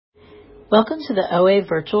Welcome to the OA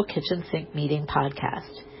Virtual Kitchen Sink Meeting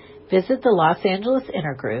podcast. Visit the Los Angeles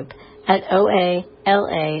Intergroup at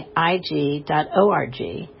oalaig.org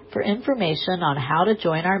for information on how to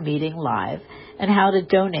join our meeting live and how to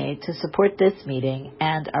donate to support this meeting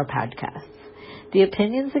and our podcasts. The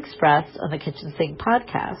opinions expressed on the Kitchen Sink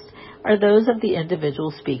podcast are those of the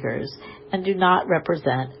individual speakers and do not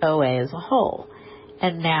represent OA as a whole.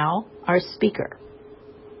 And now, our speaker.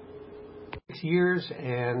 6 years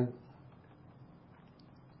and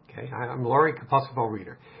I'm Laurie, compulsive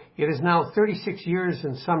overeater. It is now 36 years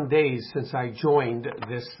and some days since I joined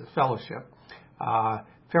this fellowship.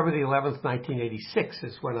 February 11th, 1986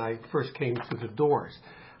 is when I first came through the doors.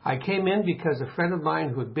 I came in because a friend of mine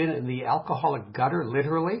who had been in the alcoholic gutter,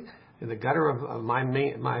 literally, in the gutter of my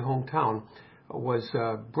hometown, was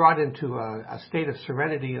brought into a state of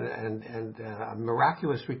serenity and a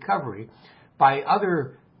miraculous recovery by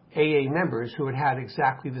other AA members who had had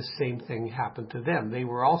exactly the same thing happen to them. They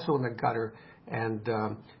were also in the gutter, and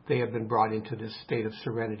they had been brought into this state of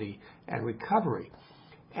serenity and recovery.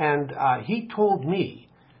 And he told me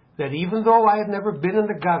that even though I had never been in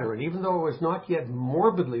the gutter, and even though I was not yet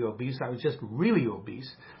morbidly obese, I was just really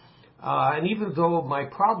obese, and even though my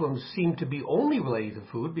problems seemed to be only related to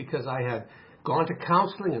food because I had gone to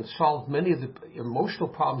counseling and solved many of the emotional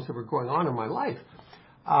problems that were going on in my life,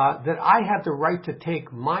 that I had the right to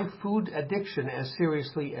take my food addiction as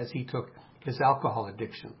seriously as he took his alcohol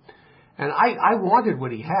addiction. And I wanted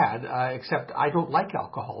what he had, except I don't like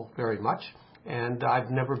alcohol very much, and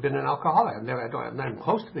I've never been an alcoholic. I'm not even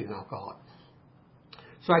close to being an alcoholic.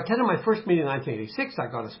 So I attended my first meeting in 1986. I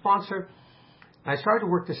got a sponsor. I started to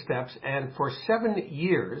work the steps, and for 7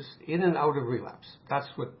 years, in and out of relapse.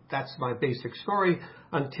 That's my basic story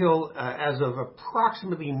until, as of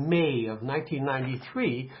approximately May of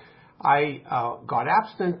 1993, I got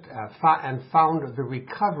abstinent and found the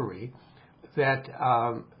recovery that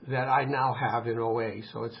I now have in OA.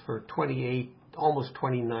 So it's for 28, almost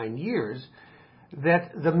 29 years,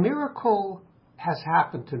 that the miracle has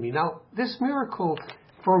happened to me. Now, this miracle,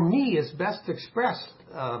 for me, is best expressed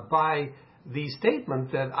by the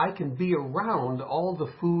statement that I can be around all the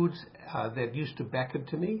foods that used to beckon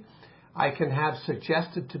to me. I can have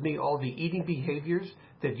suggested to me all the eating behaviors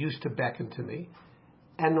that used to beckon to me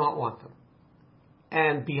and not want them.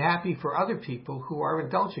 And be happy for other people who are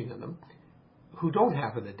indulging in them, who don't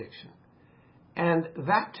have an addiction. And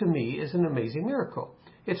that to me is an amazing miracle.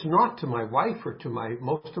 It's not to my wife or to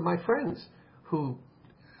most of my friends who,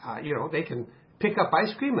 they can pick up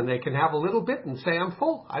ice cream and they can have a little bit and say, I'm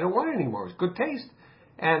full. I don't want it anymore. It's good taste.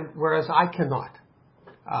 And whereas I cannot.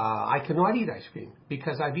 I cannot eat ice cream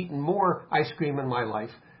because I've eaten more ice cream in my life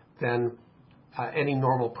than any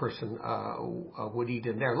normal person would eat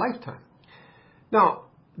in their lifetime. Now,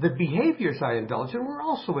 the behaviors I indulge in were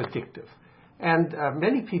also addictive. And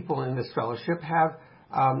many people in this fellowship have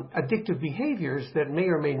addictive behaviors that may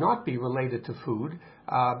or may not be related to food.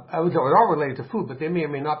 They are related to food, but they may or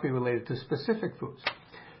may not be related to specific foods.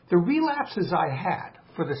 The relapses I had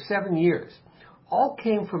for the 7 years all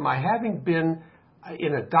came from my having been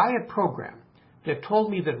in a diet program that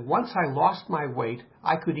told me that once I lost my weight,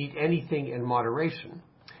 I could eat anything in moderation.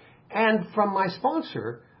 And from my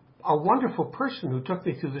sponsor, a wonderful person who took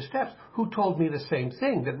me through the steps, who told me the same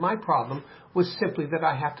thing, that my problem was simply that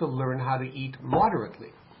I have to learn how to eat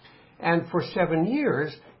moderately. And for 7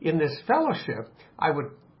 years in this fellowship, I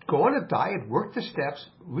would go on a diet, work the steps,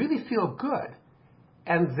 really feel good,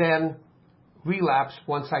 and then relapse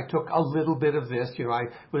once I took a little bit of this. It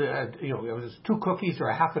was 2 cookies or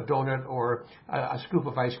a half a donut or a scoop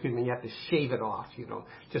of ice cream, and you had to shave it off,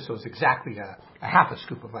 just so it was exactly a half a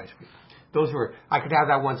scoop of ice cream. I could have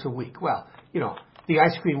that once a week. Well, the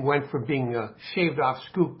ice cream went from being a shaved off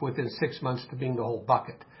scoop within 6 months to being the whole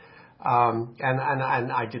bucket. And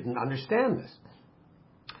I didn't understand this.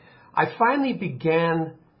 I finally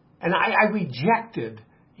began, and I rejected,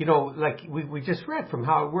 like we just read from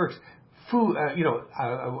how it works. Food,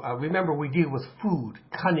 remember we deal with food,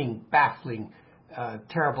 cunning, baffling,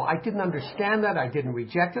 terrible. I didn't understand that. I didn't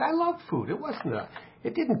reject it. I loved food.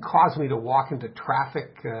 It didn't cause me to walk into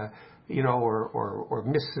traffic, or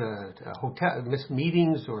miss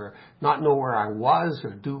meetings or not know where I was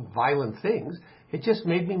or do violent things. It just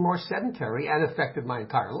made me more sedentary and affected my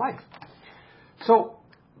entire life. So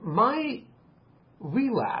my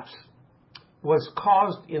relapse was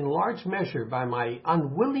caused in large measure by my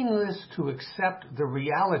unwillingness to accept the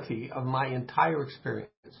reality of my entire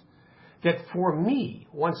experience. That for me,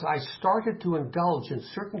 once I started to indulge in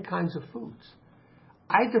certain kinds of foods,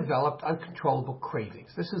 I developed uncontrollable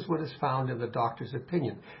cravings. This is what is found in the doctor's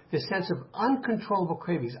opinion. This sense of uncontrollable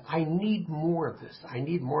cravings. I need more of this. I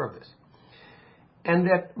need more of this. And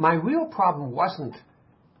that my real problem wasn't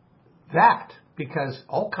that, because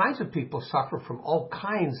all kinds of people suffer from all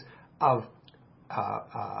kinds of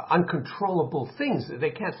uncontrollable things.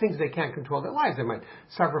 Things they can't control their lives. They might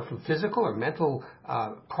suffer from physical or mental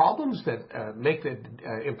problems that make it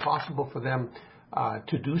impossible for them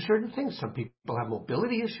to do certain things. Some people have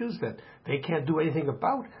mobility issues that they can't do anything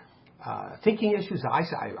about. Thinking issues.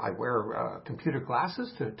 I wear computer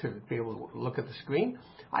glasses to be able to look at the screen.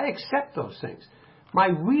 I accept those things. My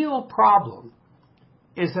real problem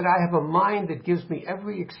is that I have a mind that gives me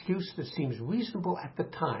every excuse that seems reasonable at the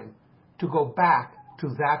time to go back to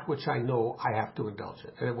that which I know I have to indulge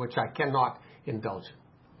in, and which I cannot indulge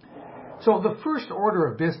in. So the first order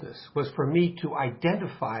of business was for me to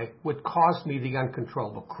identify what caused me the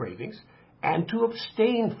uncontrollable cravings and to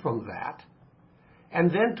abstain from that,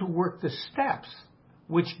 and then to work the steps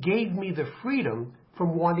which gave me the freedom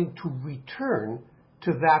from wanting to return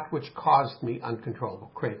to that which caused me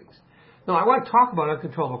uncontrollable cravings. Now, I want to talk about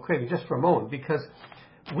uncontrollable craving just for a moment, because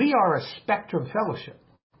we are a spectrum fellowship.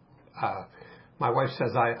 My wife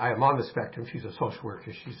says I am on the spectrum. She's a social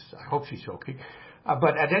worker. I hope she's joking.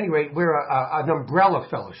 But at any rate, we're an umbrella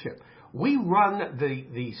fellowship. We run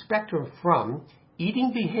the spectrum from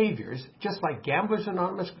eating behaviors, just like Gamblers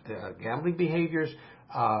Anonymous, gambling behaviors,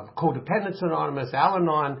 Codependence Anonymous,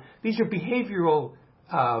 Al-Anon. These are behavioral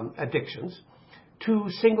addictions, to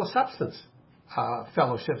single substance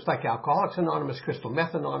fellowships like Alcoholics Anonymous, Crystal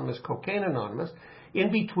Meth Anonymous, Cocaine Anonymous. In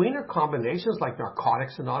between are combinations like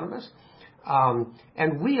Narcotics Anonymous.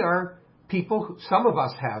 And we are people, some of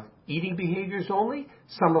us have eating behaviors only,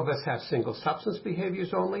 some of us have single substance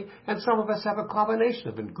behaviors only, and some of us have a combination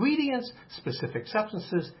of ingredients, specific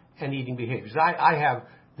substances, and eating behaviors. I have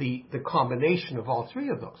the combination of all three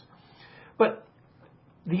of those. But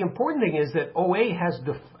the important thing is that OA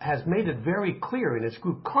has made it very clear in its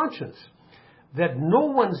group conscience that no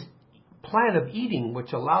one's plan of eating,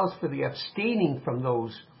 which allows for the abstaining from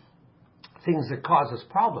those things that cause us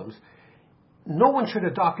problems, no one should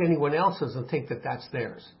adopt anyone else's and think that that's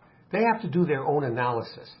theirs. They have to do their own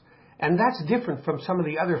analysis. And that's different from some of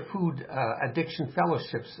the other food addiction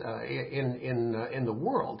fellowships in the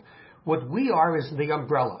world. What we are is the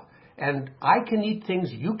umbrella. And I can eat things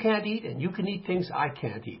you can't eat, and you can eat things I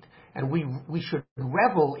can't eat. And we should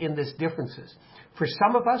revel in these differences. For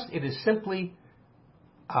some of us, it is simply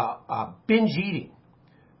binge eating.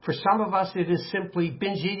 For some of us, it is simply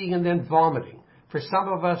binge eating and then vomiting. For some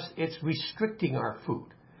of us, it's restricting our food.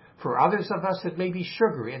 For others of us, it may be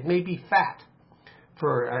sugar. It may be fat.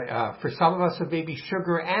 For some of us, it may be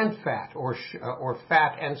sugar and fat, or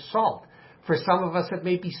fat and salt. For some of us, it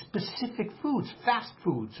may be specific foods, fast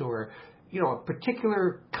foods, or a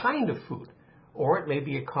particular kind of food. Or it may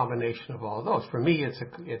be a combination of all of those. For me,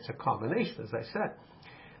 it's a combination, as I said.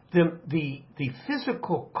 The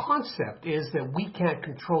physical concept is that we can't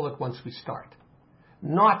control it once we start.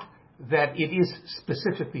 Not that it is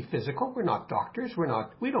specifically physical. We're not doctors.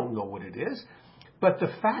 We don't know what it is. But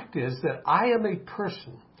the fact is that I am a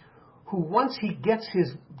person who, once he gets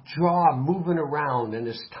his jaw moving around and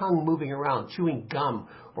his tongue moving around, chewing gum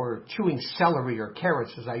or chewing celery or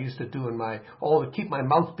carrots, as I used to do to keep my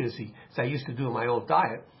mouth busy, as I used to do in my old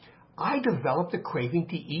diet, I developed a craving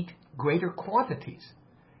to eat greater quantities.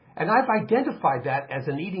 And I've identified that as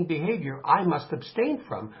an eating behavior I must abstain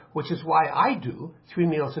from, which is why I do 3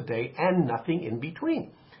 meals a day and nothing in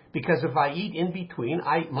between. Because if I eat in between,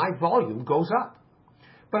 my volume goes up.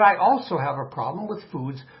 But I also have a problem with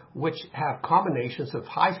foods which have combinations of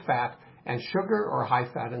high fat and sugar, or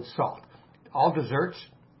high fat and salt. All desserts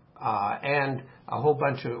and a whole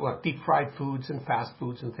bunch of deep fried foods and fast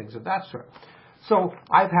foods and things of that sort. So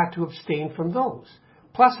I've had to abstain from those.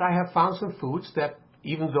 Plus, I have found some foods that,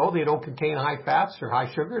 even though they don't contain high fats or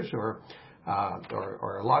high sugars or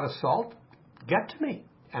a lot of salt, get to me,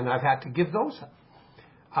 and I've had to give those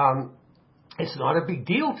up. It's not a big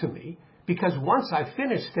deal to me, because once I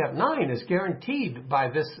finish step 9, as guaranteed by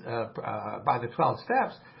the 12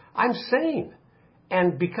 steps, I'm sane.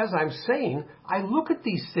 And because I'm sane, I look at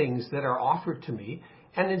these things that are offered to me,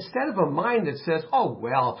 and instead of a mind that says, oh,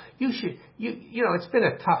 well, it's been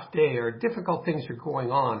a tough day, or difficult things are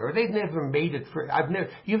going on, or they've never made it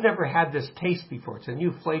you've never had this taste before, it's a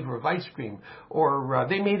new flavor of ice cream, or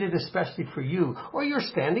they made it especially for you, or you're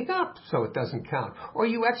standing up, so it doesn't count, or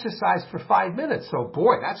you exercised for 5 minutes, so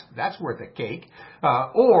boy, that's worth a cake,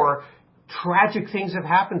 or tragic things have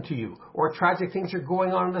happened to you, or tragic things are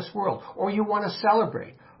going on in this world, or you want to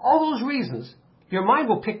celebrate. All those reasons, your mind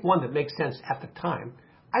will pick one that makes sense at the time.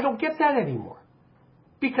 I don't get that anymore.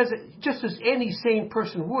 Because just as any sane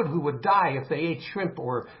person would, who would die if they ate shrimp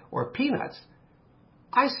or peanuts,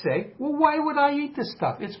 I say, well, why would I eat this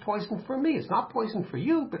stuff? It's poison for me. It's not poison for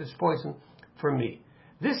you, but it's poison for me.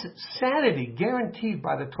 This sanity guaranteed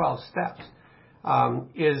by the 12 steps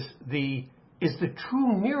is the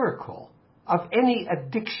true miracle of any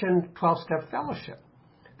addiction 12-step fellowship.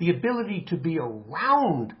 The ability to be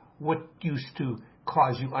around what used to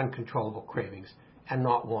cause you uncontrollable cravings and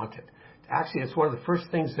not want it. Actually, it's one of the first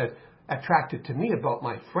things that attracted to me about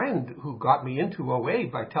my friend who got me into OA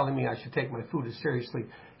by telling me I should take my food as seriously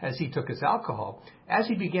as he took his alcohol. As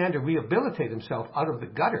he began to rehabilitate himself out of the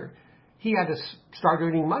gutter, he had to start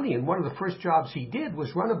earning money, and one of the first jobs he did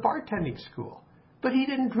was run a bartending school. But he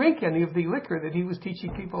didn't drink any of the liquor that he was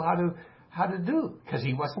teaching people how to do, because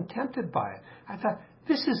he wasn't tempted by it. I thought,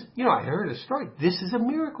 this is, I heard a story. This is a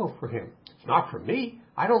miracle for him. It's not for me.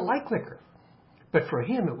 I don't like liquor. But for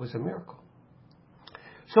him, it was a miracle.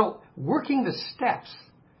 So working the steps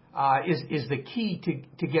is the key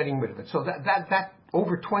to getting rid of it. So that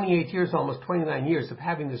over 28 years, almost 29 years of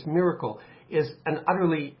having this miracle is an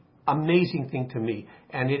utterly amazing thing to me,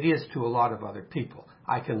 and it is to a lot of other people.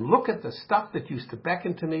 I can look at the stuff that used to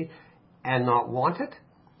beckon to me and not want it,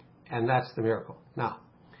 and that's the miracle. Now,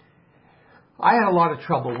 I had a lot of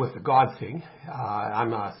trouble with the God thing.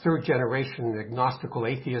 I'm a third-generation agnostical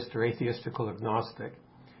atheist or atheistical agnostic.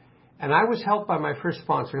 And I was helped by my first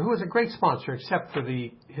sponsor, who was a great sponsor, except for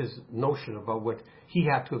his notion about what he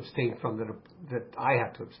had to abstain from that I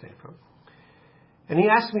had to abstain from. And he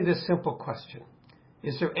asked me this simple question.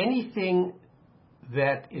 Is there anything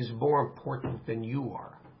that is more important than you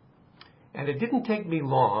are? And it didn't take me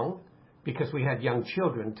long, because we had young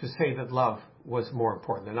children, to say that love was more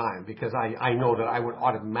important than I am, because I know that I would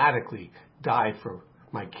automatically die for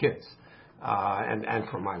my kids and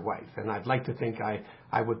for my wife. And I'd like to think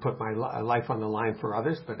I would put my life on the line for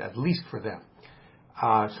others, but at least for them.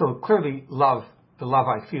 So clearly the love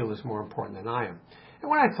I feel is more important than I am. And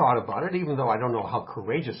when I thought about it, even though I don't know how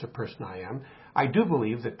courageous a person I am, I do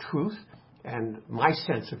believe that truth and my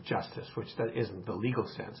sense of justice, which that isn't the legal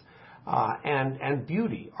sense, and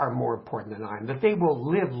beauty are more important than I am, that they will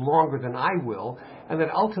live longer than I will, and that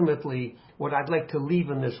ultimately what I'd like to leave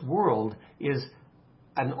in this world is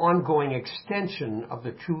an ongoing extension of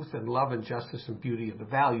the truth and love and justice and beauty of the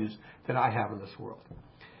values that I have in this world.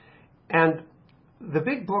 And the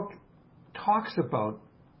big book talks about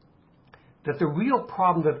that the real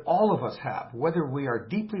problem that all of us have, whether we are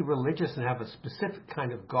deeply religious and have a specific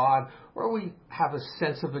kind of God, or we have a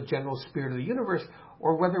sense of a general spirit of the universe,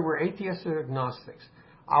 or whether we're atheists or agnostics,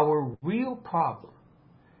 our real problem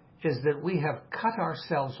is that we have cut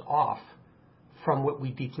ourselves off from what we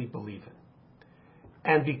deeply believe in.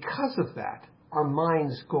 And because of that, our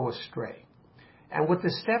minds go astray. And what the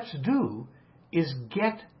steps do is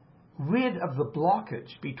get rid of the blockage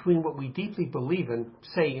between what we deeply believe in,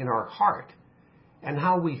 say in our heart, and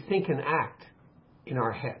how we think and act in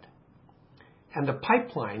our head. And the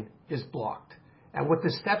pipeline is blocked. And what the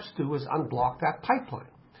steps do is unblock that pipeline.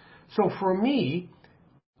 So for me,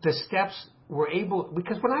 the steps were able,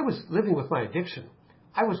 because when I was living with my addiction,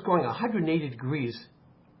 I was going 180 degrees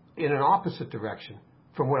in an opposite direction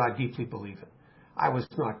from what I deeply believe in. I was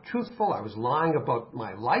not truthful. I was lying about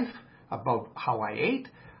my life, about how I ate.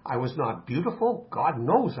 I was not beautiful. God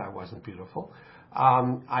knows I wasn't beautiful.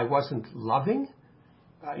 I wasn't loving,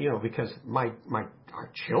 because our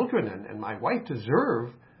children and my wife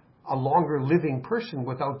deserve a longer living person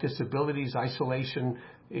without disabilities, isolation,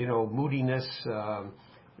 moodiness.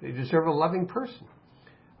 They deserve a loving person.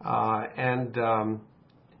 And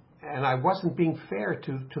I wasn't being fair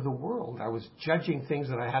to the world. I was judging things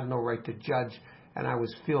that I had no right to judge, and I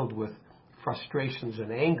was filled with frustrations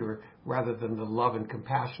and anger rather than the love and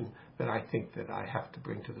compassion that I think that I have to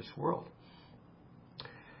bring to this world.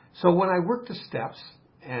 So when I work the steps,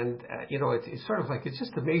 and it's sort of like, it's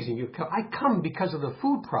just amazing. I come because of the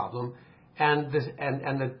food problem, and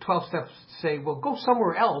the 12 steps say, well, go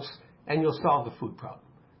somewhere else and you'll solve the food problem.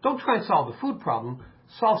 Don't try and solve the food problem.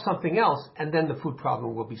 Solve something else, and then the food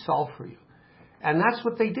problem will be solved for you. And that's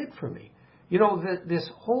what they did for me. This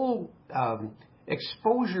whole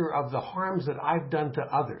exposure of the harms that I've done to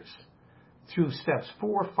others through steps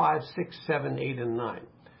 4, 5, 6, 7, 8, and 9.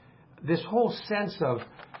 This whole sense of,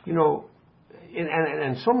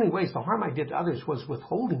 in so many ways, the harm I did to others was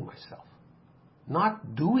withholding myself,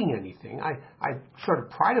 not doing anything. I sort of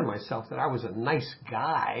prided myself that I was a nice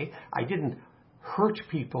guy. I didn't hurt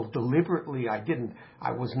people deliberately.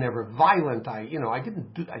 I was never violent. I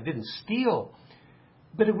didn't steal,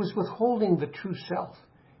 but it was withholding the true self.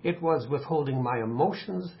 It was withholding my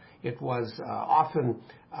emotions. It was often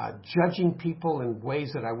judging people in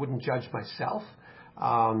ways that I wouldn't judge myself.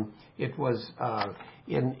 It was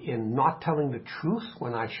in not telling the truth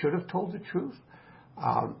when I should have told the truth.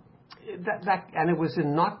 And it was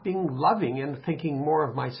in not being loving and thinking more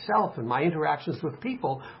of myself, and my interactions with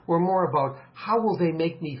people were more about how will they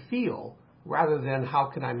make me feel rather than how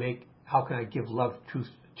can I give love, truth,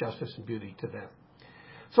 justice, and beauty to them.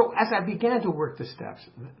 So as I began to work the steps,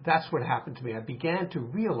 that's what happened to me. I began to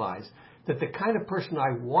realize that the kind of person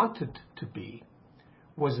I wanted to be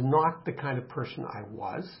was not the kind of person I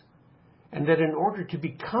was, and that in order to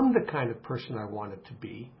become the kind of person I wanted to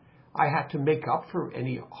be, I had to make up for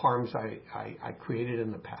any harms I created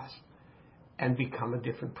in the past and become a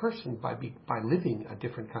different person by living a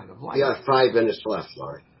different kind of life. You have 5 minutes left,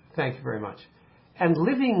 Laurie. Thank you very much. And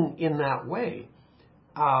living in that way,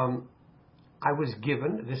 I was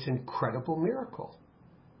given this incredible miracle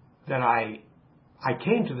that I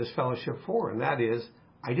came to this fellowship for, and that is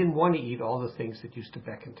I didn't want to eat all the things that used to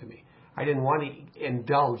beckon to me. I didn't want to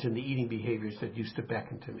indulge in the eating behaviors that used to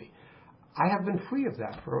beckon to me. I have been free of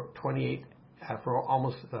that for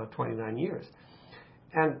almost 29 years.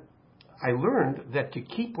 And I learned that to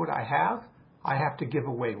keep what I have to give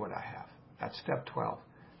away what I have. That's step 12.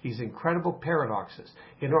 These incredible paradoxes.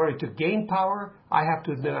 In order to gain power, I have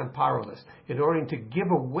to admit I'm powerless. In order to give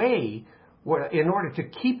away, in order to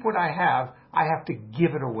keep what I have to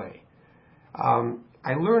give it away.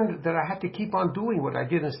 I learned that I had to keep on doing what I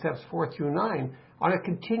did in steps 4 through 9 on a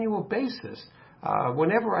continual basis.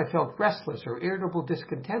 Whenever I felt restless or irritable,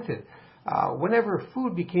 discontented, whenever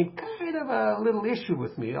food became kind of a little issue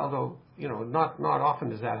with me, although, not often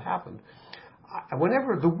does that happen,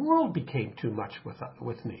 whenever the world became too much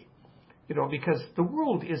with me, because the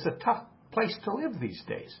world is a tough place to live these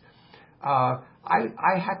days.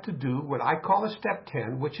 I had to do what I call a step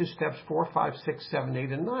 10, which is steps 4, 5, 6, 7, 8,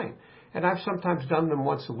 and 9. And I've sometimes done them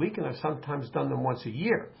once a week, and I've sometimes done them once a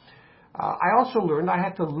year. I also learned I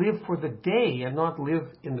had to live for the day and not live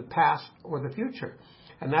in the past or the future.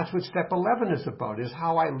 And that's what step 11 is about, is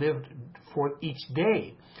how I lived for each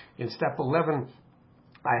day. In step 11,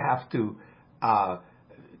 I have to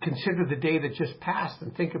consider the day that just passed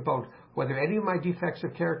and think about whether any of my defects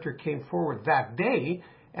of character came forward that day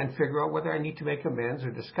and figure out whether I need to make amends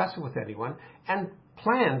or discuss it with anyone and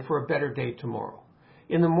plan for a better day tomorrow.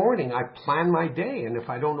 In the morning, I plan my day, and if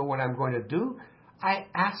I don't know what I'm going to do, I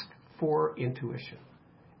ask for intuition.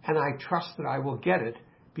 And I trust that I will get it,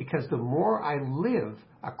 because the more I live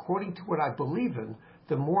according to what I believe in,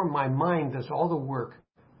 the more my mind does all the work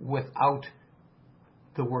without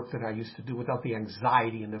the work that I used to do, without the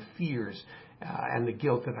anxiety and the fears and the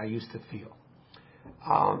guilt that I used to feel.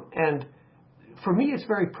 And for me, it's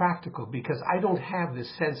very practical, because I don't have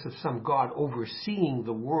this sense of some God overseeing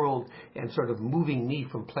the world and sort of moving me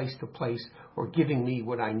from place to place or giving me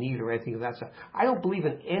what I need or anything of that sort. I don't believe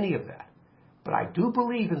in any of that. But I do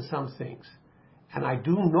believe in some things. And I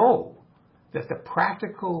do know that the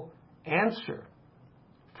practical answer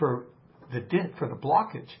for the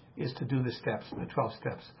blockage is to do the steps, the 12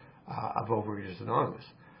 steps of Overeaters Anonymous.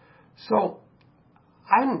 So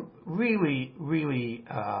I'm really, really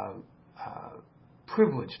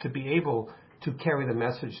privileged to be able to carry the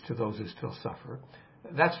message to those who still suffer.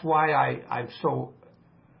 That's why I'm so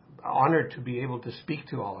honored to be able to speak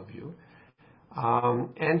to all of you.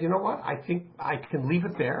 And you know what? I think I can leave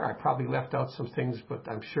it there. I probably left out some things, but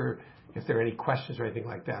I'm sure if there are any questions or anything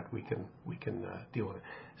like that, we can deal with it.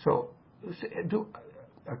 So,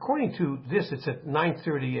 according to this, it's at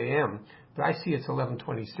 9:30 a.m., but I see it's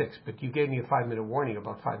 11:26. But you gave me a 5-minute warning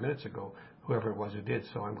about 5 minutes ago, whoever it was who did,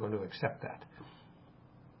 so I'm going to accept that.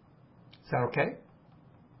 Is that okay?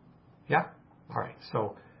 Yeah? All right.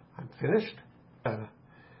 So I'm finished.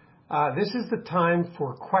 This is the time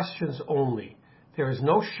for questions only. There is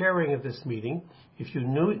no sharing of this meeting. If you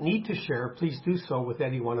need to share, please do so with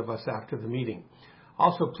any one of us after the meeting.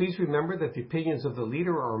 Also, please remember that the opinions of the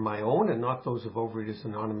leader are my own and not those of Overeaters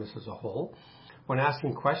Anonymous as a whole. When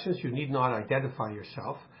asking questions, you need not identify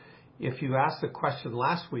yourself. If you asked a question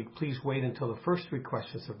last week, please wait until the first 3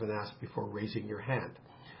 questions have been asked before raising your hand.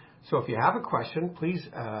 So if you have a question, please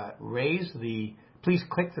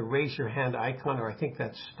click the raise your hand icon, or I think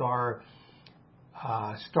that's star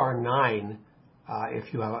 9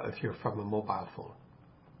 if you're from a mobile phone.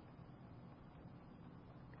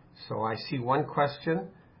 So I see one question.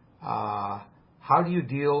 How do you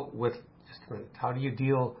deal with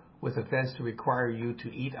events that require you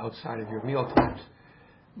to eat outside of your meal times?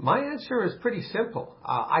 My answer is pretty simple.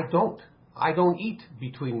 I don't eat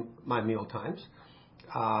between my meal times.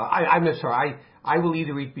 I will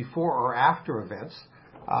either eat before or after events,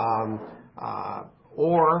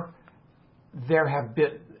 or there have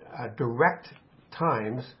been direct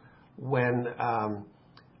times when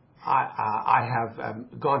I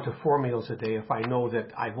have gone to 4 meals a day. If I know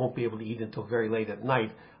that I won't be able to eat until very late at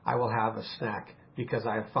night, I will have a snack because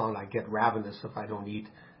I have found I get ravenous if I don't eat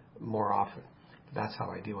more often. That's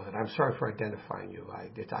how I deal with it. I'm sorry for identifying you.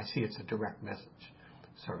 I see it's a direct message.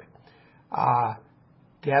 Sorry.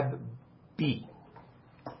 Deb B.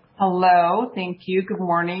 Hello. Thank you. Good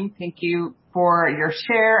morning. Thank you for your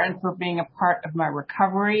share and for being a part of my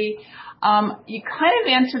recovery. You kind of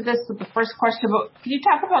answered this with the first question, but can you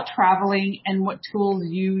talk about traveling and what tools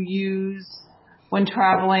you use when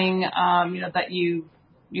traveling, that you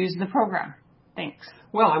use in the program? Thanks.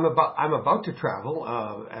 Well, I'm about to travel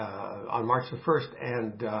on March the 1st,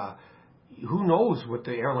 and who knows what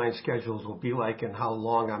the airline schedules will be like and how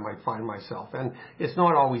long I might find myself. And it's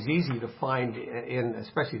not always easy to find,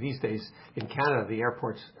 especially these days in Canada, the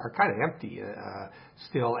airports are kind of empty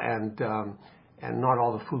still, and not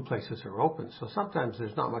all the food places are open. So sometimes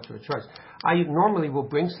there's not much of a choice. I normally will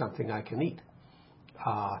bring something I can eat.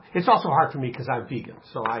 It's also hard for me because I'm vegan,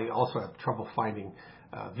 so I also have trouble finding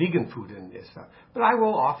vegan food and stuff. But I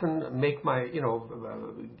will often make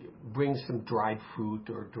bring some dried fruit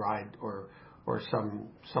or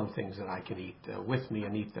some things that I can eat with me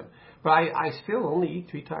and eat them. But I still only eat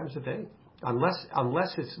 3 times a day,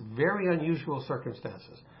 unless it's very unusual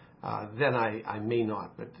circumstances. Then I may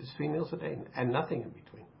not. But it's 3 meals a day and nothing in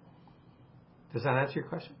between. Does that answer your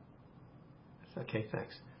question? Okay,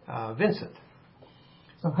 thanks. Vincent.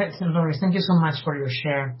 So, Loris, thank you so much for your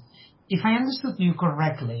share. If I understood you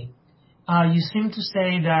correctly, you seem to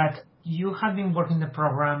say that you had been working the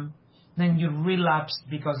program, then you relapsed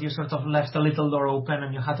because you sort of left a little door open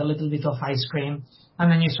and you had a little bit of ice cream,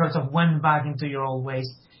 and then you sort of went back into your old ways.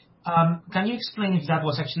 Can you explain if that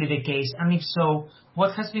was actually the case? And if so,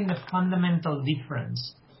 what has been the fundamental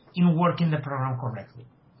difference in working the program correctly?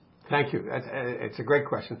 Thank you. It's a great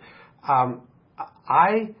question.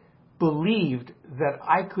 I believed that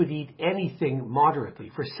I could eat anything moderately.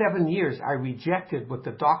 For 7 years, I rejected what the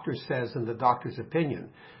doctor says in the doctor's opinion,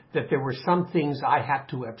 that there were some things I had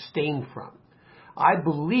to abstain from. I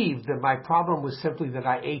believed that my problem was simply that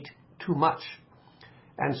I ate too much.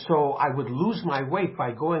 And so I would lose my weight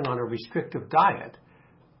by going on a restrictive diet,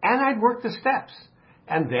 and I'd work the steps.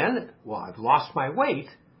 And then, I've lost my weight,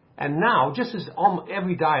 and now, just as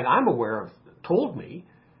every diet I'm aware of told me,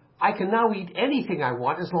 I can now eat anything I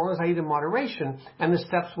want as long as I eat in moderation, and the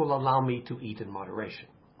steps will allow me to eat in moderation.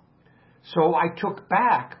 So I took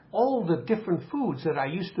back all the different foods that I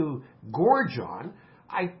used to gorge on.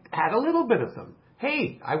 I had a little bit of them.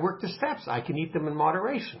 Hey, I worked the steps. I can eat them in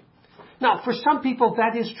moderation. Now, for some people,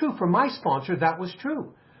 that is true. For my sponsor, that was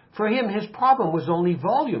true. For him, his problem was only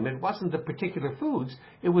volume. It wasn't the particular foods.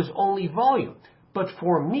 It was only volume. But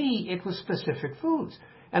for me, it was specific foods.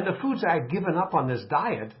 And the foods I've given up on this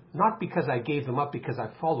diet, not because I gave them up because I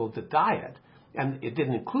followed the diet, and it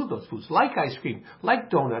didn't include those foods, like ice cream, like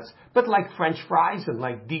donuts, but like French fries and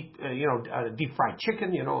like deep fried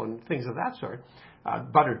chicken, and things of that sort,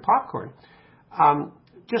 buttered popcorn.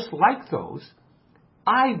 Just like those,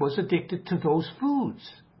 I was addicted to those foods.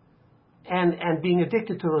 And being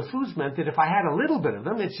addicted to those foods meant that if I had a little bit of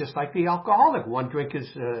them, it's just like the alcoholic. 1 drink is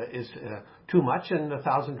too much, and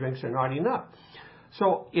 1,000 drinks are not enough.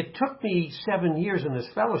 So it took me 7 years in this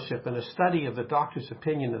fellowship and a study of the doctor's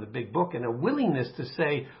opinion of the big book and a willingness to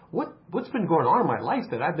say, what's been going on in my life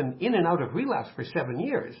that I've been in and out of relapse for 7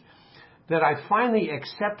 years, that I finally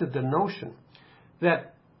accepted the notion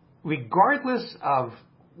that regardless of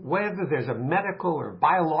whether there's a medical or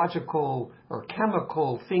biological or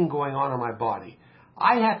chemical thing going on in my body,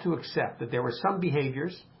 I had to accept that there were some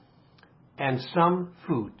behaviors and some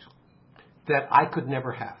foods that I could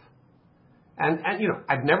never have. And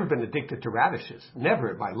I've never been addicted to radishes,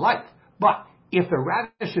 never in my life. But if the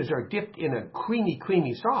radishes are dipped in a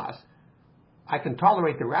creamy sauce, I can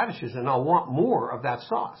tolerate the radishes and I'll want more of that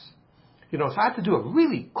sauce. So I had to do a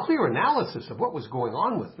really clear analysis of what was going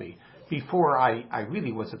on with me before I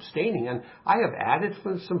really was abstaining. And I have added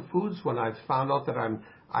some foods when I've found out that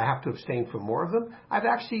I have to abstain from more of them. I've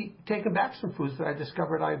actually taken back some foods that I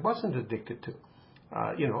discovered I wasn't addicted to,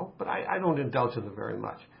 but I don't indulge in them very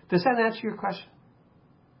much. Does that answer your question?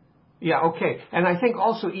 Yeah, okay. And I think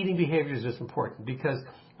also eating behaviors is important because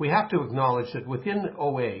we have to acknowledge that within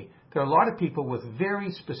OA, there are a lot of people with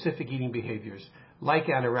very specific eating behaviors, like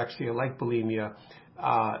anorexia, like bulimia,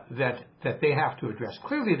 that they have to address.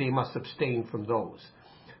 Clearly, they must abstain from those.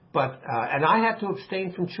 But and I had to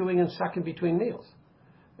abstain from chewing and sucking between meals.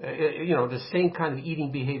 The same kind of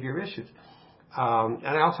eating behavior issues. And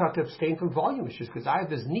I also have to abstain from volume issues because I have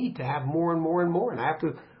this need to have more and more and more, and I have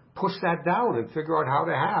to push that down and figure out how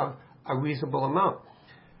to have a reasonable amount.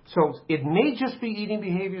 So it may just be eating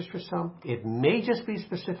behaviors for some. It may just be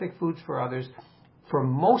specific foods for others. For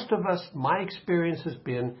most of us, my experience has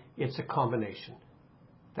been it's a combination.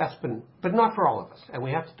 But not for all of us. And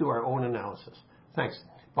we have to do our own analysis. Thanks.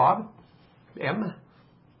 Bob? Em?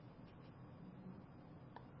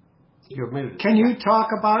 You're muted. Can you talk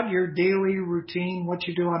about your daily routine, what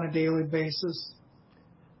you do on a daily basis?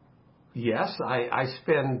 Yes, I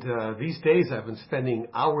spend, these days I've been spending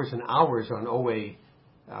hours and hours on OA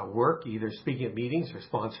work, either speaking at meetings or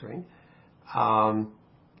sponsoring.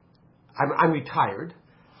 I'm retired,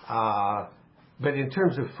 but in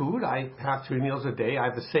terms of food, I have 3 meals a day. I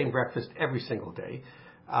have the same breakfast every single day,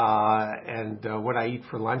 and what I eat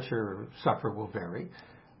for lunch or supper will vary.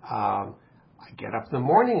 I get up in the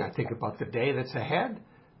morning, I think about the day that's ahead.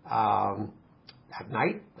 At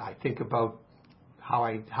night, I think about how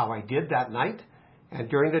I did that night, and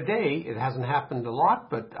during the day, it hasn't happened a lot,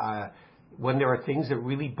 but when there are things that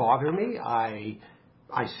really bother me, I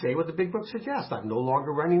say what the Big Book suggests. I'm no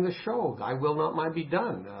longer running the show. I will not mine be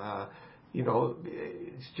done.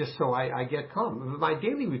 It's just so I get calm. My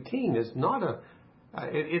daily routine is not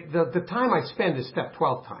the time I spend is step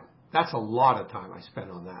 12 time. That's a lot of time I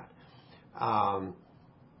spend on that. I've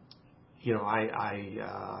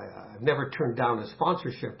never turned down a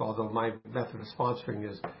sponsorship, although my method of sponsoring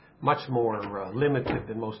is much more limited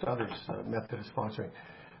than most others' method of sponsoring.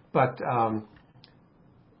 But I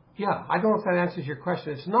don't know if that answers your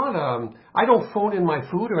question. It's not. I don't phone in my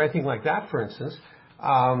food or anything like that. For instance,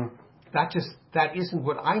 that isn't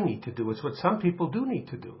what I need to do. It's what some people do need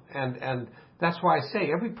to do, and that's why I say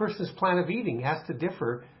every person's plan of eating has to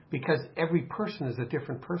differ because every person is a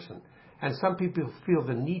different person. And some people feel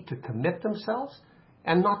the need to commit themselves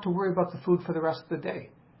and not to worry about the food for the rest of the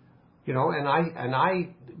day. And I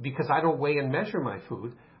because I don't weigh and measure my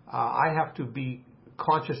food, I have to be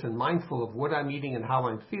conscious and mindful of what I'm eating and how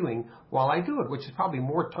I'm feeling while I do it, which is probably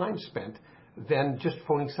more time spent than just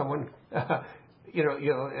phoning someone,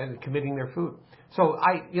 and committing their food. So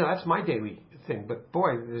that's my daily thing. But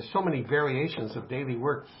boy, there's so many variations of daily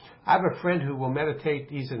work. I have a friend who will meditate.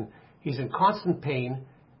 He's in constant pain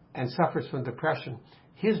and suffers from depression.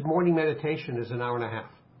 His morning meditation is an hour and a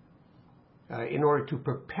half in order to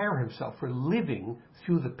prepare himself for living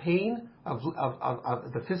through the pain of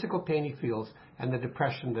the physical pain he feels and the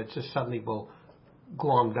depression that just suddenly will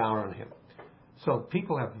glom down on him. So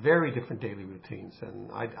people have very different daily routines,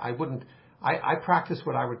 and I practice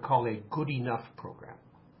what I would call a good enough program,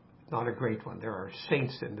 not a great one. There are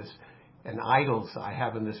saints in this and idols I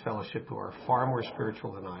have in this fellowship who are far more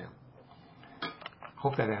spiritual than I am.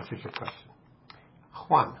 Hope that answers your question.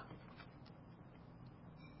 Juan.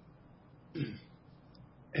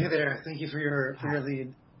 Hey there. Thank you for your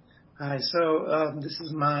lead. Hi. So this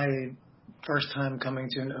is my first time coming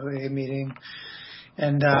to an OA meeting,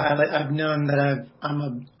 and I've known that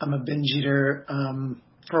I'm a binge eater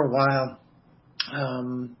for a while,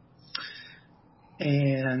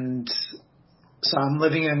 and so I'm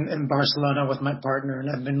living in Barcelona with my partner, and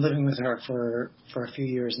I've been living with her for a few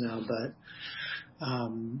years now, but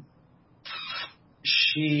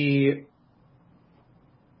she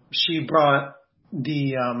brought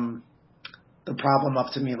the problem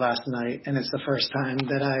up to me last night, and it's the first time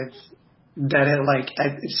that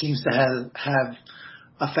it seems to have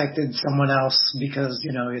affected someone else, because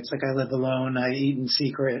it's like I live alone, I eat in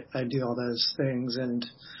secret, I do all those things, and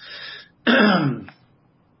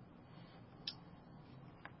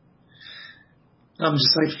I'm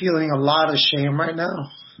just feeling a lot of shame right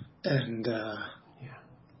now, and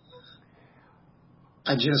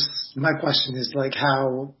my question is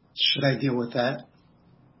how should I deal with that?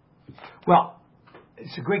 Well,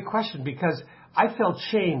 it's a great question because I felt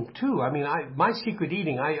shame too. I mean, my secret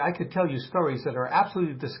eating, I could tell you stories that are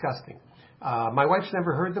absolutely disgusting. My wife's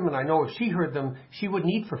never heard them, and I know if she heard them, she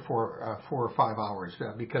wouldn't eat for 4 or 5 hours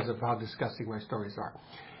because of how disgusting my stories are.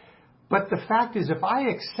 But the fact is, if I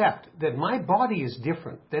accept that my body is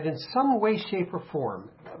different, that in some way, shape, or form,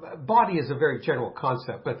 body is a very general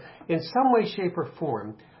concept, but in some way, shape, or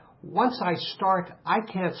form, once I start, I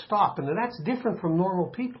can't stop, and that's different from normal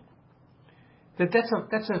people. That's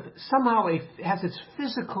somehow has its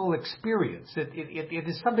physical experience. It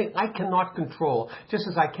is something I cannot control, just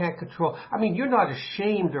as I can't control. I mean, you're not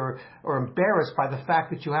ashamed or embarrassed by the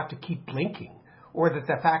fact that you have to keep blinking, or that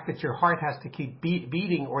the fact that your heart has to keep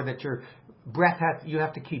beating, or that your breath you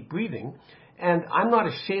have to keep breathing. And I'm not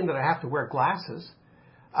ashamed that I have to wear glasses.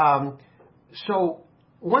 So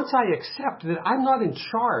once I accept that I'm not in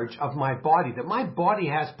charge of my body, that my body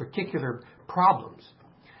has particular problems,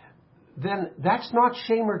 then that's not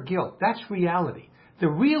shame or guilt. That's reality. The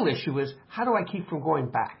real issue is, how do I keep from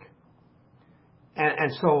going back?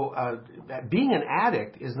 And so being an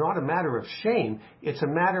addict is not a matter of shame. It's a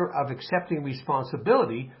matter of accepting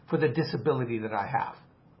responsibility for the disability that I have.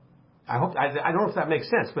 I don't know if that makes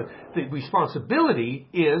sense, but the responsibility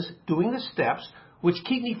is doing the steps which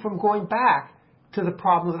keep me from going back to the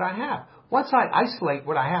problem that I have. Once I isolate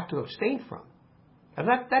what I have to abstain from, and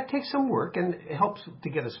that takes some work, and it helps to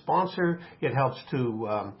get a sponsor. It helps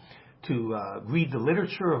to read the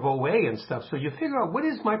literature of OA and stuff, so you figure out what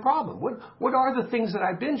is my problem. What are the things that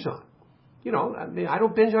I binge on? You know, I mean, I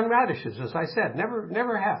don't binge on radishes, as I said,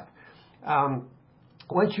 never have.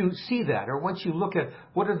 Once you see that, or once you look at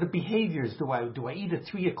what are the behaviors, do I eat at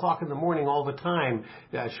 3 o'clock in the morning all the time?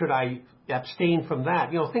 Should I abstain from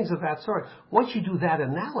that? You know, things of that sort. Once you do that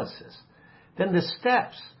analysis, then the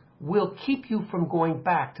steps will keep you from going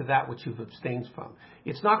back to that which you've abstained from.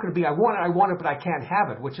 It's not going to be, I want it, but I can't have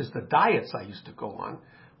it, which is the diets I used to go on.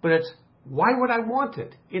 But it's, why would I want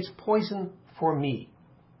it? It's poison for me.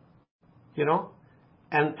 You know?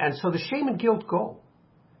 And so the shame and guilt go.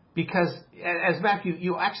 Because, as Matthew,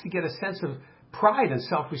 you actually get a sense of pride and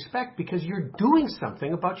self-respect because you're doing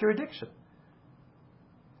something about your addiction.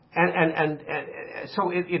 And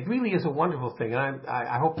so it really is a wonderful thing. And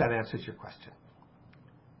I hope that answers your question.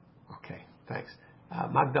 Okay, thanks.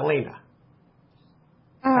 Magdalena.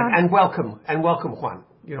 And welcome, Juan.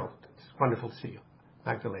 You know, it's wonderful to see you.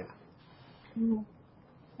 Magdalena.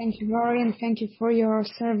 Thank you, Rory, and thank you for your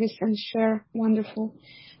service and share. Wonderful.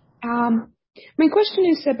 My question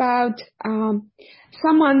is about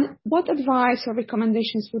what advice or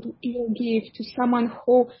recommendations would you give to someone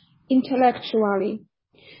who intellectually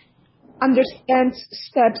understands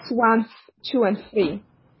steps 1, 2, and 3,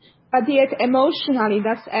 but yet emotionally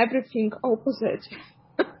that's everything opposite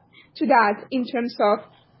to that in terms of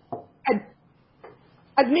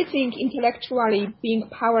admitting intellectually being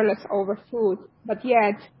powerless over food, but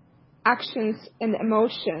yet actions and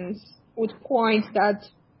emotions would point that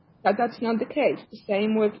that's not the case. The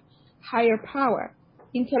same with higher power.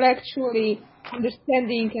 Intellectually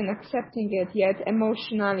understanding and accepting it, yet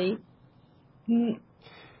emotionally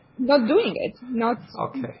not doing it.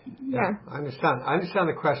 Okay. Yeah. I understand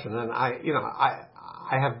the question, and I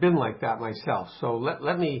have been like that myself. So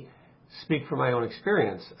let me speak from my own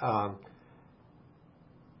experience.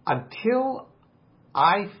 Until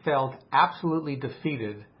I felt absolutely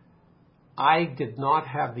defeated, I did not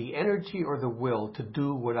have the energy or the will to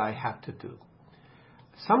do what I have to do.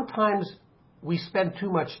 Sometimes we spend too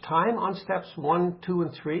much time on steps 1, 2,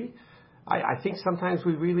 and 3. I think sometimes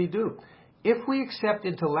we really do. If we accept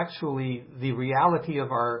intellectually the reality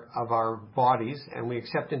of our bodies, and we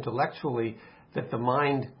accept intellectually that the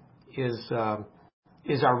mind is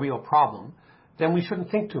our real problem, then we shouldn't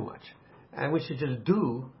think too much. And we should just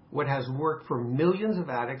do what has worked for millions of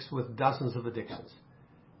addicts with dozens of addictions.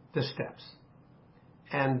 The steps.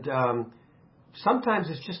 And sometimes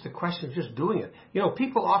it's just a question of just doing it. You know,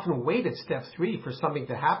 people often wait at step 3 for something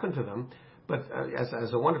to happen to them. But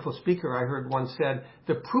as a wonderful speaker I heard once said,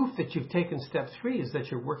 the proof that you've taken step 3 is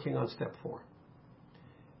that you're working on step 4.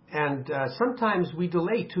 And sometimes we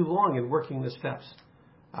delay too long in working the steps.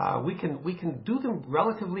 We can do them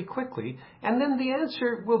relatively quickly, and then the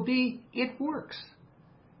answer will be, it works.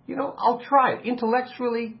 You know, I'll try it.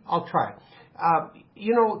 Intellectually, I'll try it.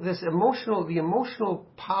 You know, the emotional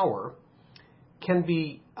power can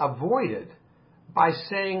be avoided by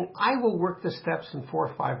saying, I will work the steps in 4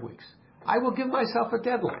 or 5 weeks. I will give myself a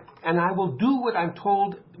deadline, and I will do what I'm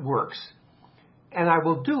told works, and I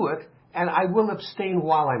will do it, and I will abstain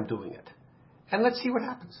while I'm doing it. And let's see what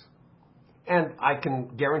happens. And I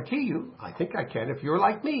can guarantee you, I think I can, if you're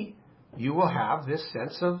like me, you will have this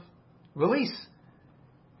sense of release.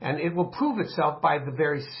 And it will prove itself by the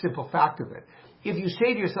very simple fact of it. If you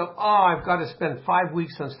say to yourself, I've got to spend 5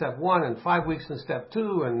 weeks on step 1 and 5 weeks on step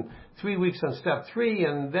 2 and 3 weeks on step 3,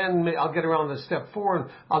 and then I'll get around to step 4 and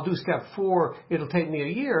I'll do step 4, it'll take me a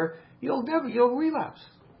year, you'll relapse.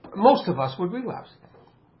 Most of us would relapse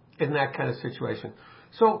in that kind of situation.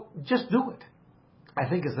 So just do it, I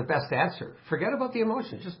think, is the best answer. Forget about the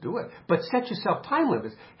emotion. Just do it. But set yourself time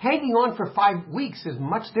limits. Hanging on for 5 weeks is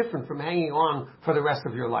much different from hanging on for the rest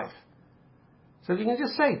of your life. So you can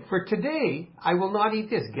just say, for today, I will not eat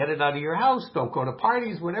this. Get it out of your house. Don't go to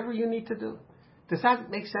parties, whatever you need to do. Does that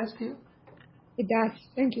make sense to you? It does.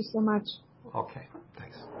 Thank you so much. Okay,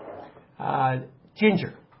 thanks.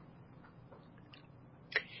 Ginger.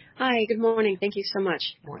 Hi, good morning. Thank you so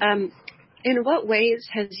much. In what ways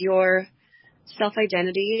has your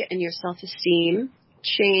self-identity and your self-esteem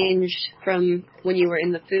changed from when you were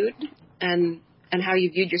in the food and how you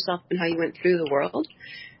viewed yourself and how you went through the world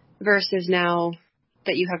versus now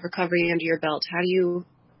that you have recovery under your belt? How do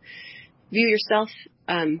view yourself,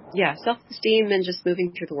 self-esteem and just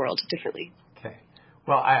moving through the world differently. Okay.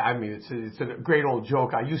 Well, I mean, it's a great old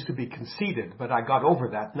joke. I used to be conceited, but I got over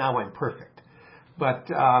that. Now I'm perfect. But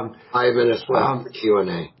 5 minutes left for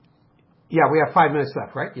Q&A. Yeah, we have 5 minutes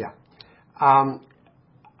left, right? Yeah.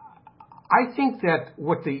 I think that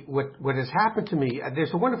what has happened to me,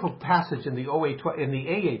 there's a wonderful passage in the AA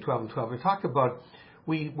 12 and 12. It talked about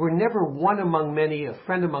we were never one among many, a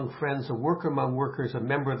friend among friends, a worker among workers, a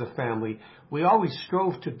member of the family. We always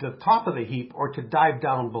strove to the top of the heap or to dive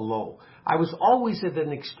down below. I was always at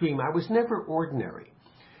an extreme. I was never ordinary.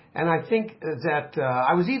 And I think that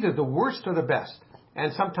I was either the worst or the best,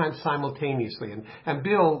 and sometimes simultaneously. And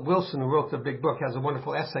Bill Wilson, who wrote the big book, has a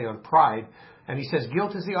wonderful essay on pride. And he says,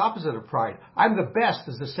 guilt is the opposite of pride. I'm the best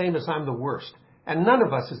is the same as I'm the worst. And none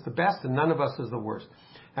of us is the best and none of us is the worst.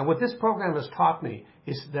 And what this program has taught me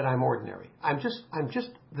is that I'm ordinary. I'm just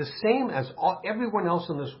the same as everyone else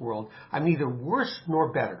in this world. I'm neither worse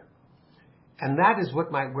nor better. And that is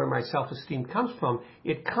where my self-esteem comes from.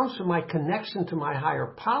 It comes from my connection to my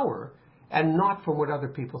higher power and not from what other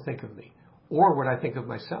people think of me or what I think of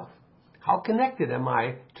myself. How connected am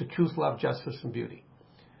I to truth, love, justice, and beauty?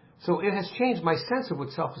 So it has changed my sense of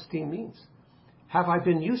what self-esteem means. Have I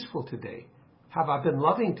been useful today? Have I been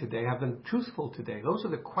loving today? Have I been truthful today? Those are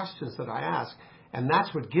the questions that I ask, and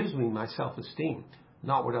that's what gives me my self-esteem,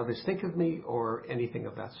 not what others think of me or anything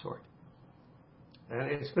of that sort. And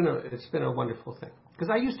it's been a wonderful thing. Because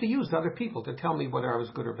I used to use other people to tell me whether I was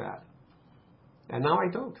good or bad. And now I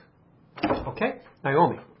don't. Okay?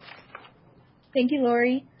 Naomi. Thank you,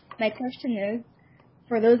 Lori. My question is,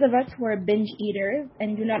 for those of us who are binge eaters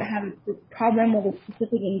and do not have a problem with a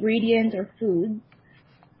specific ingredient or food,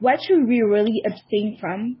 what should we really abstain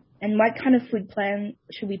from, and what kind of food plan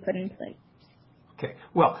should we put in place? Okay.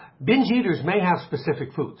 Well, binge eaters may have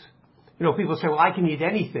specific foods. You know, people say, well, I can eat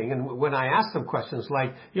anything. And when I ask them questions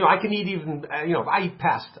like, I can eat even, I eat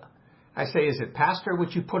pasta. I say, is it pasta or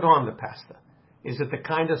what you put on the pasta? Is it the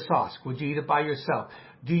kind of sauce? Would you eat it by yourself?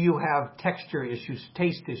 Do you have texture issues,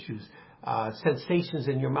 taste issues, sensations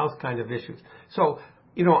in your mouth kind of issues? So,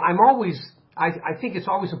 I think it's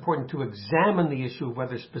always important to examine the issue of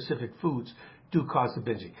whether specific foods do cause the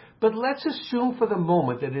binging. But let's assume for the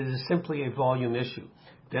moment that it is simply a volume issue.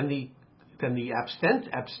 Then the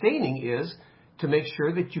abstaining is to make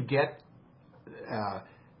sure that you get,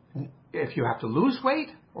 if you have to lose weight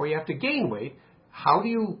or you have to gain weight, how do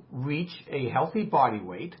you reach a healthy body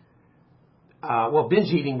weight?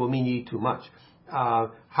 Binge eating will mean you eat too much.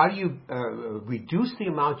 How do you reduce the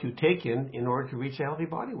amount you take in order to reach a healthy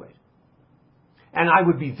body weight? And I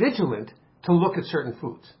would be vigilant to look at certain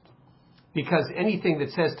foods. Because anything that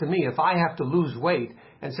says to me, if I have to lose weight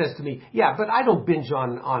and says to me, yeah, but I don't binge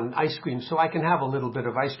on ice cream, so I can have a little bit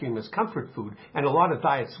of ice cream as comfort food, and a lot of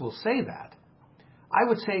diets will say that, I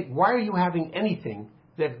would say, why are you having anything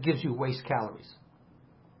that gives you waste calories?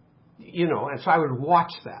 And so I would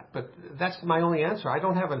watch that. But that's my only answer.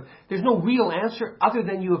 There's no real answer other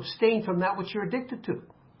than you abstain from that which you're addicted to.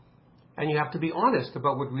 And you have to be honest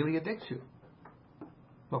about what really addicts you.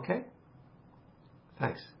 Okay?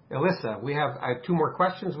 Thanks. Alyssa, I have 2 more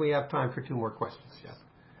questions. We have time for 2 more questions. Yes.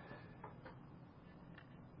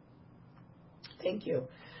 Thank you.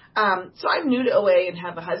 So I'm new to OA and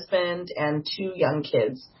have a husband and 2 young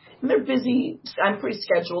kids. And they're busy. I'm pretty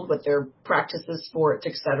scheduled with their practices, sports,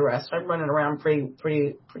 etc. So I'm running around pretty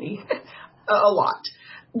a lot.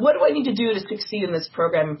 What do I need to do to succeed in this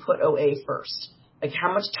program and put OA first? Like,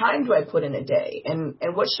 how much time do I put in a day? And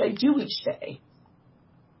what should I do each day?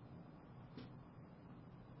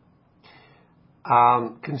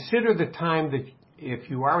 Consider the time that, if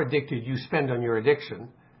you are addicted, you spend on your addiction,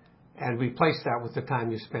 and replace that with the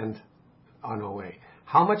time you spend on OA.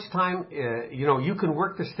 How much time, you can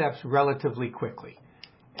work the steps relatively quickly.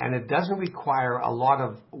 And it doesn't require a lot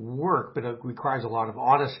of work, but it requires a lot of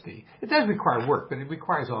honesty. It does require work, but it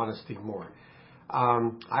requires honesty more.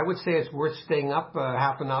 I would say it's worth staying up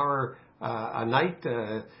half an hour a night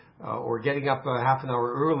or getting up half an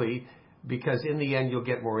hour early, because in the end you'll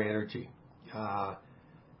get more energy. But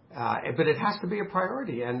it has to be a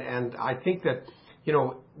priority. And I think that,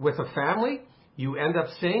 with a family, you end up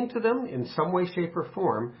saying to them in some way, shape, or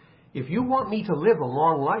form, if you want me to live a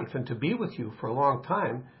long life and to be with you for a long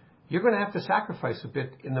time, you're going to have to sacrifice a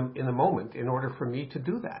bit in the moment in order for me to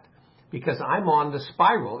do that. Because I'm on the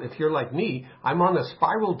spiral. If you're like me, I'm on the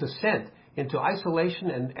spiral descent into isolation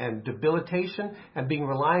and debilitation and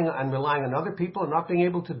relying on other people and not being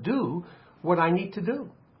able to do what I need to do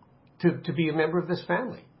to be a member of this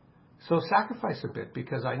family. So sacrifice a bit,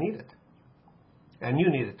 because I need it. And you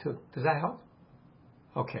need it too. Does that help?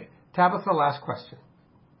 Okay. Tabitha, last question.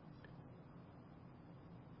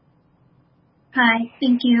 Hi,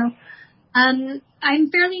 thank you. I'm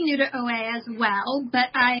fairly new to OA as well, but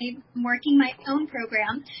I've been working my own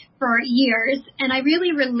program for years, and I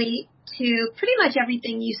really relate to pretty much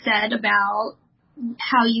everything you said about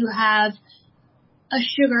how you have a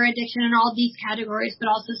sugar addiction in all these categories, but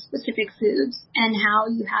also specific foods, and how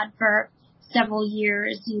you had for several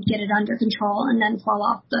years you'd get it under control and then fall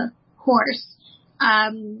off the horse,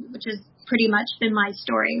 which has pretty much been my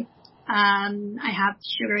story. I have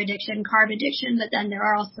sugar addiction, carb addiction, but then there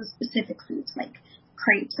are also specific foods like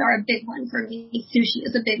crepes are a big one for me. Sushi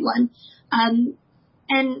is a big one.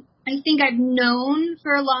 And I think I've known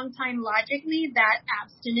for a long time logically that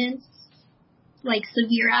abstinence, like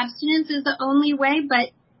severe abstinence, is the only way, but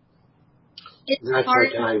it's That's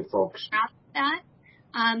hard our time, folks. to grasp that.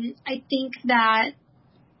 I think that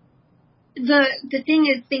the thing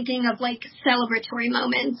is thinking of like celebratory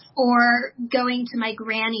moments or going to my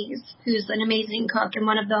granny's, who's an amazing cook and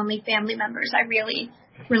one of the only family members I really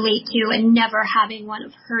relate to, and never having one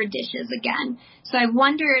of her dishes again. So I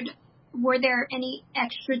wondered, were there any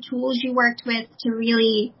extra tools you worked with to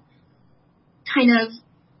really kind of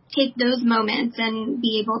take those moments and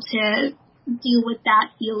be able to deal with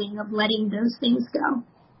that feeling of letting those things go?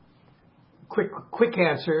 Quick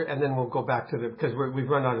answer, and then we'll go back to because we've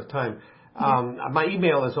run out of time. My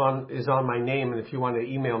email is on my name, and if you want to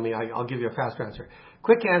email me, I'll give you a faster answer.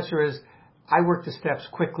 Quick answer is I worked the steps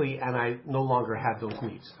quickly, and I no longer had those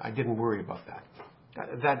needs. I didn't worry about that.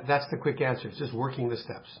 That's the quick answer. It's just working the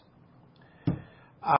steps.